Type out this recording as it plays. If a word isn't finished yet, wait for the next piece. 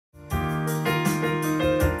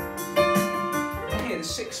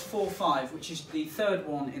645, which is the third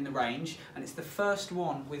one in the range, and it's the first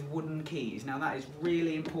one with wooden keys. Now that is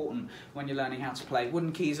really important when you're learning how to play.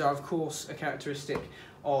 Wooden keys are of course a characteristic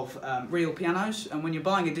of real pianos, and when you're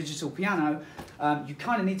buying a digital piano, you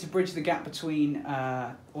kind of need to bridge the gap between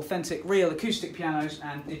authentic real acoustic pianos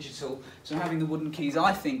and digital. So having the wooden keys,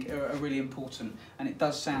 I think, are really important, and it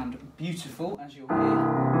does sound beautiful, as you'll hear.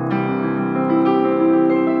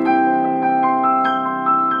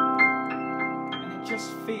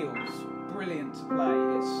 Just feels brilliant to play.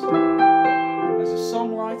 As a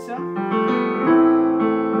songwriter,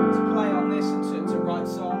 to play on this and to write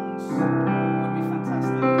songs would be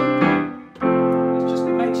fantastic.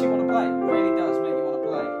 It makes you want to play. It really does make you want to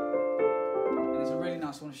play. And it's a really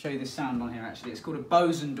nice, I want to show you this sound on here actually. It's called a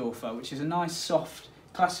Bösendorfer, which is a nice soft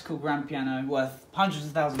classical grand piano worth hundreds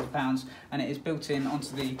of thousands of pounds, and it is built in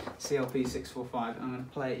onto the CLP645. I'm going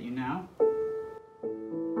to play it you now.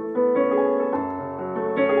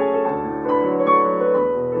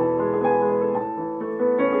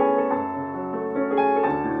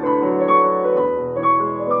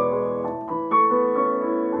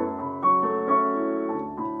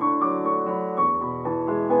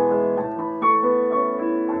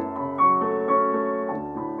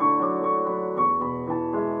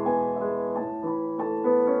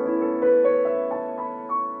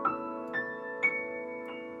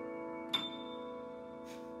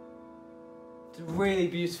 It's a really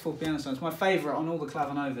beautiful piano sound. It's my favourite on all the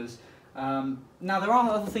clavinovas. Now there are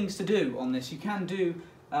other things to do on this. You can do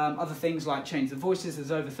other things like change the voices.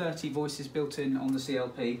 There's over 30 voices built in on the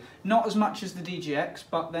CLP. Not as much as the DGX,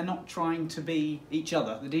 but they're not trying to be each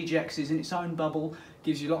other. The DGX is in its own bubble,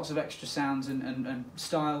 gives you lots of extra sounds and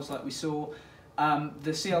styles like we saw.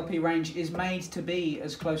 The CLP range is made to be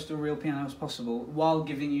as close to a real piano as possible, while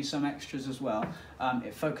giving you some extras as well.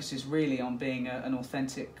 It focuses really on being an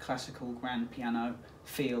authentic classical grand piano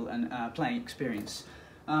feel and playing experience.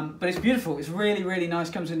 But it's beautiful, it's really, really nice.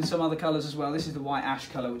 Comes in some other colours as well. This is the white ash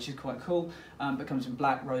colour, which is quite cool, but comes in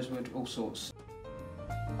black, rosewood, all sorts.